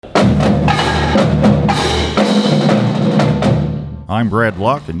I'm Brad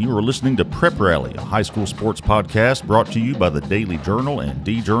Locke, and you are listening to Prep Rally, a high school sports podcast brought to you by the Daily Journal and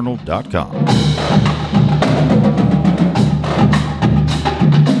djournal.com.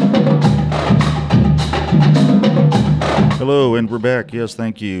 Hello, and we're back. Yes,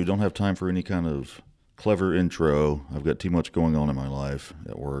 thank you. Don't have time for any kind of clever intro. I've got too much going on in my life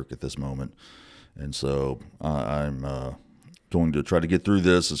at work at this moment, and so I'm going to try to get through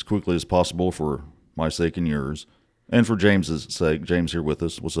this as quickly as possible for my sake and yours. And for James's sake. James here with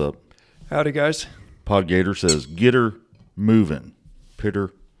us. What's up? Howdy, guys. Podgator says, get her moving.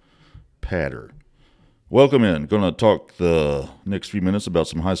 Pitter, patter. Welcome in. Going to talk the next few minutes about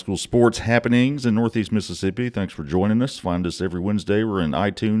some high school sports happenings in Northeast Mississippi. Thanks for joining us. Find us every Wednesday. We're in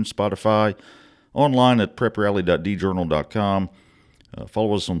iTunes, Spotify, online at preprally.djournal.com.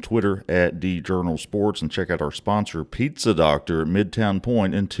 Follow us on Twitter at djournalsports and check out our sponsor, Pizza Doctor at Midtown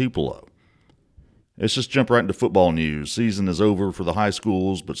Point in Tupelo. Let's just jump right into football news. Season is over for the high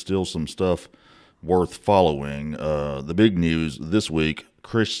schools, but still some stuff worth following. The big news this week,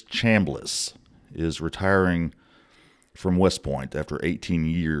 Chris Chambless is retiring from West Point after 18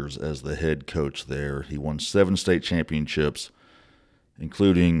 years as the head coach there. He won 7 state championships,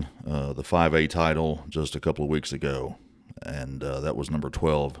 including the 5A title just a couple of weeks ago, and that was number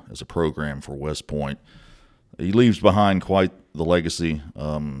 12 as a program for West Point. He leaves behind quite the legacy.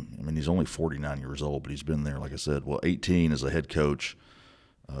 He's only 49 years old, but he's been there, like I said, 18 as a head coach.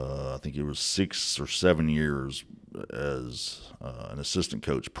 I think it was 6 or 7 years as an assistant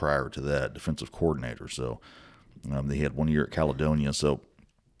coach prior to that, defensive coordinator. So he had 1 year at Caledonia. So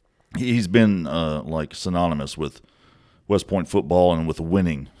he's been synonymous with West Point football and with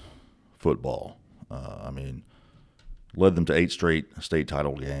winning football. Led them to 8 straight state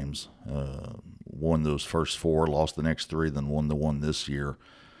title games. Won those first 4, lost the next 3, then won the one this year.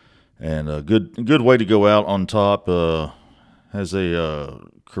 And a good way to go out on top. Has a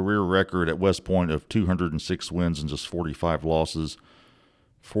career record at West Point of 206 wins and just 45 losses,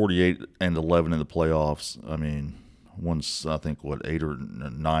 48-11 in the playoffs. Once I think 8 or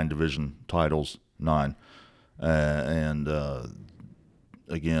 9 division titles, 9, and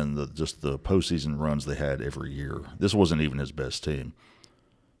again the postseason runs they had every year. This wasn't even his best team,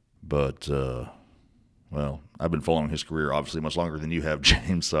 but I've been following his career obviously much longer than you have,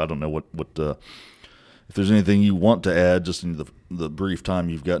 James. So I don't know what if there's anything you want to add just in the brief time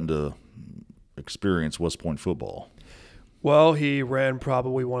you've gotten to experience West Point football. Well, he ran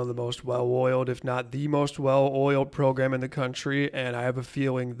probably one of the most well-oiled, if not the most well-oiled program in the country, and I have a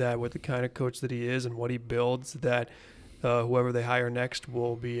feeling that with the kind of coach that he is and what he builds, that whoever they hire next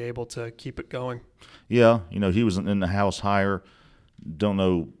will be able to keep it going. Yeah, he was in the house hire. Don't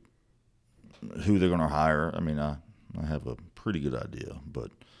know who they're going to hire. I have a pretty good idea, but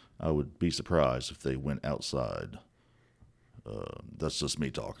I would be surprised if they went outside. That's just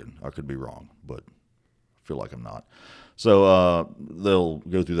me talking. I could be wrong, but I feel like I'm not. So they'll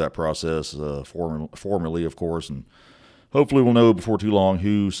go through that process formally, of course, and hopefully we'll know before too long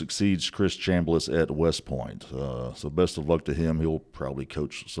who succeeds Chris Chambless at West Point. So best of luck to him. He'll probably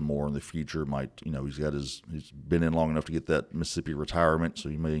coach some more in the future. He's been in long enough to get that Mississippi retirement, so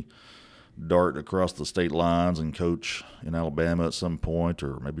he may dart across the state lines and coach in Alabama at some point,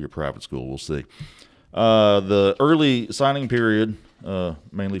 or maybe a private school. We'll see. The early signing period,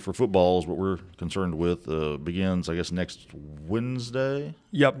 mainly for football, is what we're concerned with, begins, I guess, next Wednesday?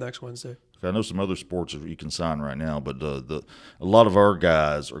 Yep, next Wednesday. I know some other sports you can sign right now, but a lot of our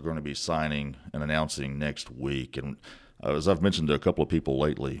guys are going to be signing and announcing next week. And as I've mentioned to a couple of people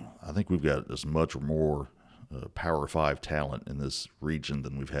lately, I think we've got as much or more Power 5 talent in this region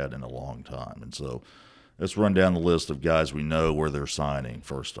than we've had in a long time. And so let's run down the list of guys we know where they're signing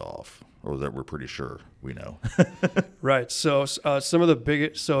first off, or that we're pretty sure we know. Right. So some of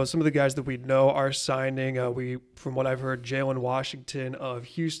the guys that we know are signing. From what I've heard, Jalen Washington of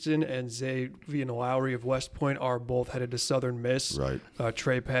Houston and Xavier Lowry of West Point are both headed to Southern Miss. Right.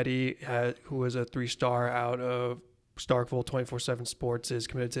 Trey Petty, who is a 3-star out of Starkville 24/7 Sports, is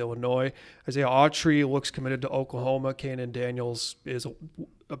committed to Illinois. Isaiah Autry looks committed to Oklahoma. Kanan Daniels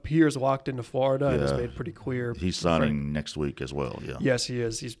appears locked into Florida and has made pretty clear. He's signing next week as well. Yeah. Yes, he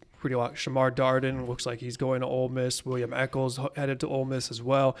is. He's pretty locked. Shamar Darden looks like he's going to Ole Miss. William Eccles headed to Ole Miss as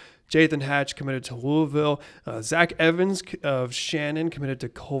well. Jathan Hatch committed to Louisville. Zach Evans of Shannon committed to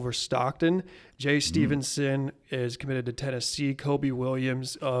Culver Stockton. Jay Stevenson is committed to Tennessee. Kobe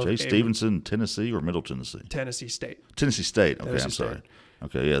Williams of Stevenson, Tennessee or Middle Tennessee? Tennessee State. Tennessee State. Okay, Tennessee I'm sorry. State.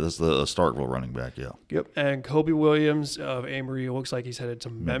 Okay, yeah, that's the Starkville running back, yeah. Yep, and Kobe Williams of Amory looks like he's headed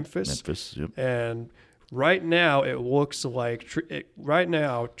to Memphis. Yep. And Right now, it looks like Tristan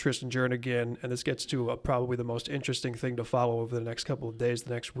Jernigan, and this gets to probably the most interesting thing to follow over the next couple of days,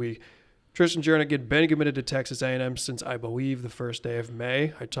 the next week. Tristan Jernigan been committed to Texas A&M since I believe the first day of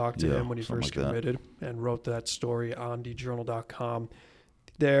May. I talked to him when he first committed and wrote that story on thejournal.com.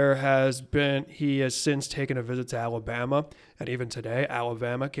 He has since taken a visit to Alabama, and even today,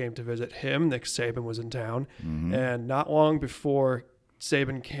 Alabama came to visit him. Nick Saban was in town, and not long before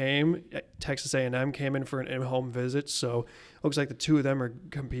Saban came, Texas A&M came in for an in-home visit, so it looks like the two of them are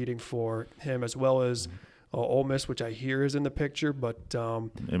competing for him, as well as Ole Miss, which I hear is in the picture, but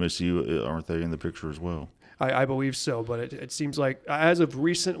MSU, aren't they in the picture as well? I believe so, but it seems like as of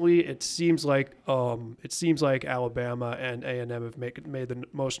recently, it seems like Alabama and A&M have made the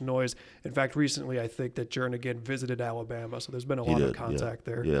most noise. In fact, recently I think that Jernigan visited Alabama, so there's been a lot of contact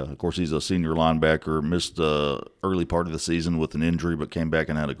there. Yeah, of course he's a senior linebacker. Missed the early part of the season with an injury, but came back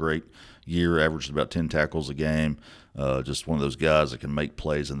and had a great year. Averaged about 10 tackles a game. Just one of those guys that can make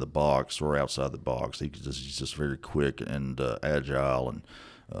plays in the box or outside the box. He's just very quick and agile and.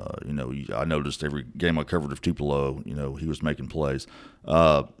 I noticed every game I covered of Tupelo, he was making plays.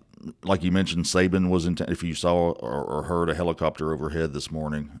 Like you mentioned, Saban was in. If you saw or heard a helicopter overhead this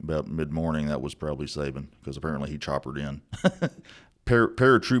morning, about mid-morning, that was probably Saban because apparently he choppered in,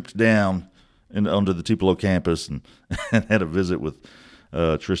 paratrooped down onto the Tupelo campus and had a visit with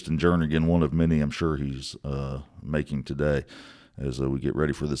Tristan Jernigan, one of many I'm sure he's making today. As we get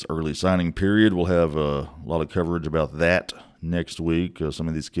ready for this early signing period, we'll have a lot of coverage about that next week. Some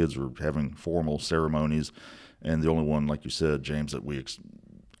of these kids are having formal ceremonies, and the only one, like you said, James, that we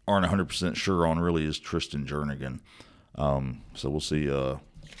aren't 100% sure on really is Tristan Jernigan. So we'll see how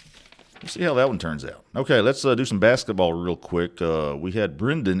that one turns out. Okay, let's do some basketball real quick. We had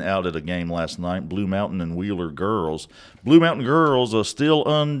Brendan out at a game last night, Blue Mountain and Wheeler girls. Blue Mountain girls are still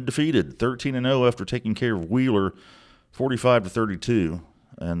undefeated, 13-0 after taking care of Wheeler 45-32.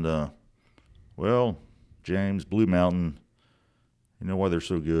 And, James, Blue Mountain, you know why they're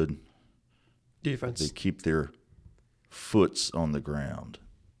so good? Defense. They keep their foots on the ground.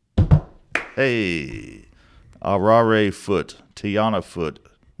 Hey, Arare Foot, Tiana Foot,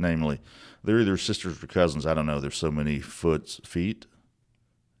 namely. They're either sisters or cousins. I don't know. There's so many feet.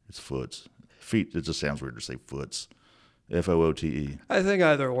 It's foots. Feet, it just sounds weird to say foots. Foote. I think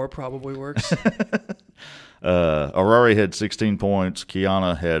either or probably works. Arare had 16 points.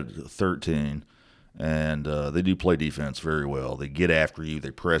 Kiana had 13. And they do play defense very well. They get after you.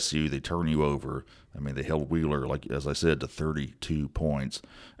 They press you. They turn you over. I mean, they held Wheeler, like as I said, to 32 points.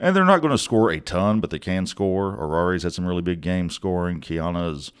 And they're not going to score a ton, but they can score. Arare's had some really big games scoring.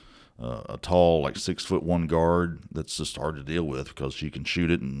 Kiana is a tall, like 6'1" guard that's just hard to deal with because she can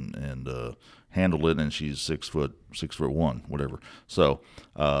shoot it and handle it, and she's 6'1", whatever. So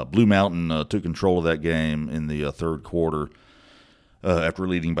Blue Mountain took control of that game in the third quarter after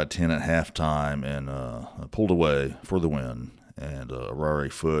leading by 10 at halftime and pulled away for the win. And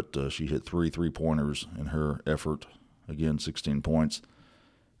Arare Foot, she hit 3 3-pointers in her effort. Again, 16 points.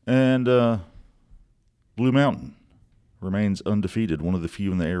 And Blue Mountain remains undefeated, one of the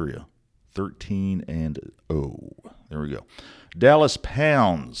few in the area. 13-0. There we go. Dallas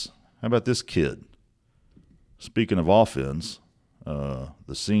Pounds. How about this kid? Speaking of offense, the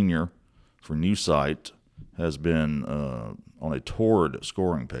senior for New Site has been on a torrid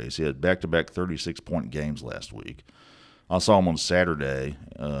scoring pace. He had back-to-back 36-point games last week. I saw him on Saturday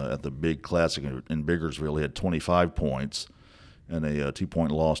at the big classic in Biggersville. He had 25 points and a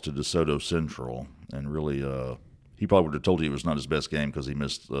 2-point loss to DeSoto Central. And really, he probably would have told you it was not his best game because he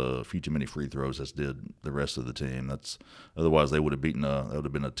missed a few too many free throws, as did the rest of the team. Otherwise they would have been a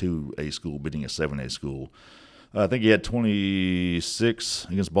 2A school beating a 7A school. I think he had 26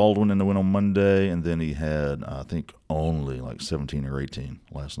 against Baldwin in the win on Monday, and then he had, I think, only like 17 or 18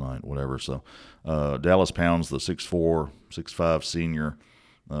 last night, whatever. So Dallas Pounds, the 6'4", 6'5" senior,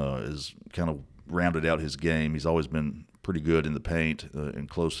 is kind of rounded out his game. He's always been pretty good in the paint and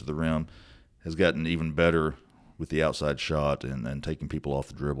close to the rim. Has gotten even better with the outside shot and taking people off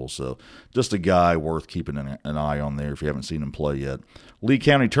the dribble. So just a guy worth keeping an eye on there if you haven't seen him play yet. Lee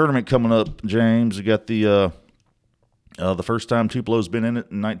County Tournament coming up, James. You got the first time Tupelo's been in it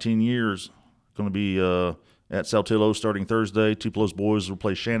in 19 years. Going to be at Saltillo starting Thursday. Tupelo's boys will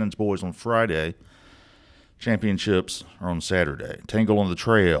play Shannon's boys on Friday. Championships are on Saturday. Tangle on the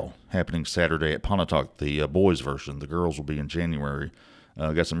Trail happening Saturday at Pontotoc, the boys version. The girls will be in January.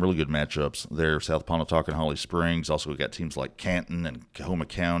 Got some really good matchups there. South Pontotoc and Holly Springs. Also, we got teams like Canton and Cahoma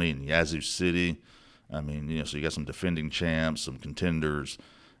County and Yazoo City. I mean, so you got some defending champs, some contenders,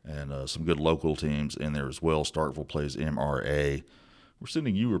 and some good local teams in there as well. Starkville plays MRA. We're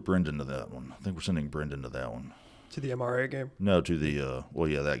sending you or Brendan to that one. I think we're sending Brendan to that one. To the MRA game? No, to the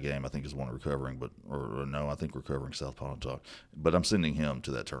that game I think is the one we're covering, but or no, I think we're covering South Pontotoc. But I'm sending him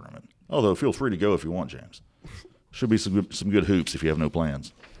to that tournament. Although feel free to go if you want, James. Should be some good hoops if you have no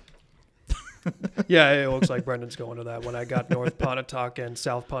plans. Yeah, it looks like Brendan's going to that one. I got North Pontotoc and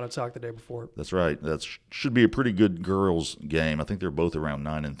South Pontotoc the day before. That's right. That should be a pretty good girls game. I think they're both around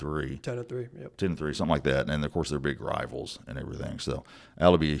 9-3. 10-3, yep. 10-3, something like that. And of course they're big rivals and everything. So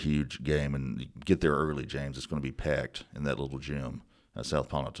that'll be a huge game. And get there early, James. It's going to be packed in that little gym at South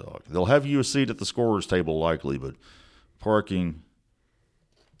Pontotoc. They'll have you a seat at the scorer's table likely, but parking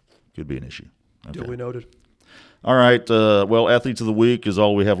could be an issue. Okay. Duly noted. All right. Well, Athletes of the Week is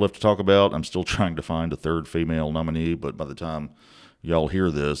all we have left to talk about. I'm still trying to find a third female nominee, but by the time y'all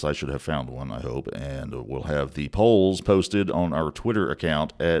hear this, I should have found one, I hope. And we'll have the polls posted on our Twitter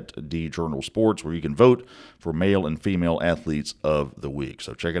account at D Journal Sports, where you can vote for male and female athletes of the week.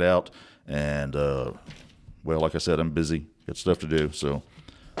 So check it out. And, like I said, I'm busy. Got stuff to do. So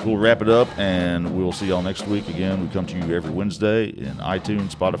we'll wrap it up, and we'll see y'all next week. Again, we come to you every Wednesday in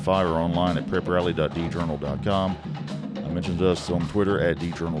iTunes, Spotify, or online at preprally.djournal.com. I mentioned us on Twitter at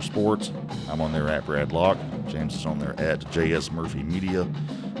djournalsports. I'm on there at Brad Locke. James is on there at JS Murphy Media.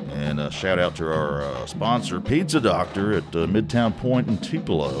 And shout out to our sponsor, Pizza Doctor at Midtown Point in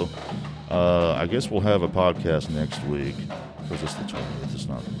Tupelo. I guess we'll have a podcast next week because it's the 20th. It's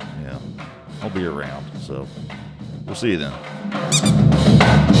not, I'll be around. So we'll see you then.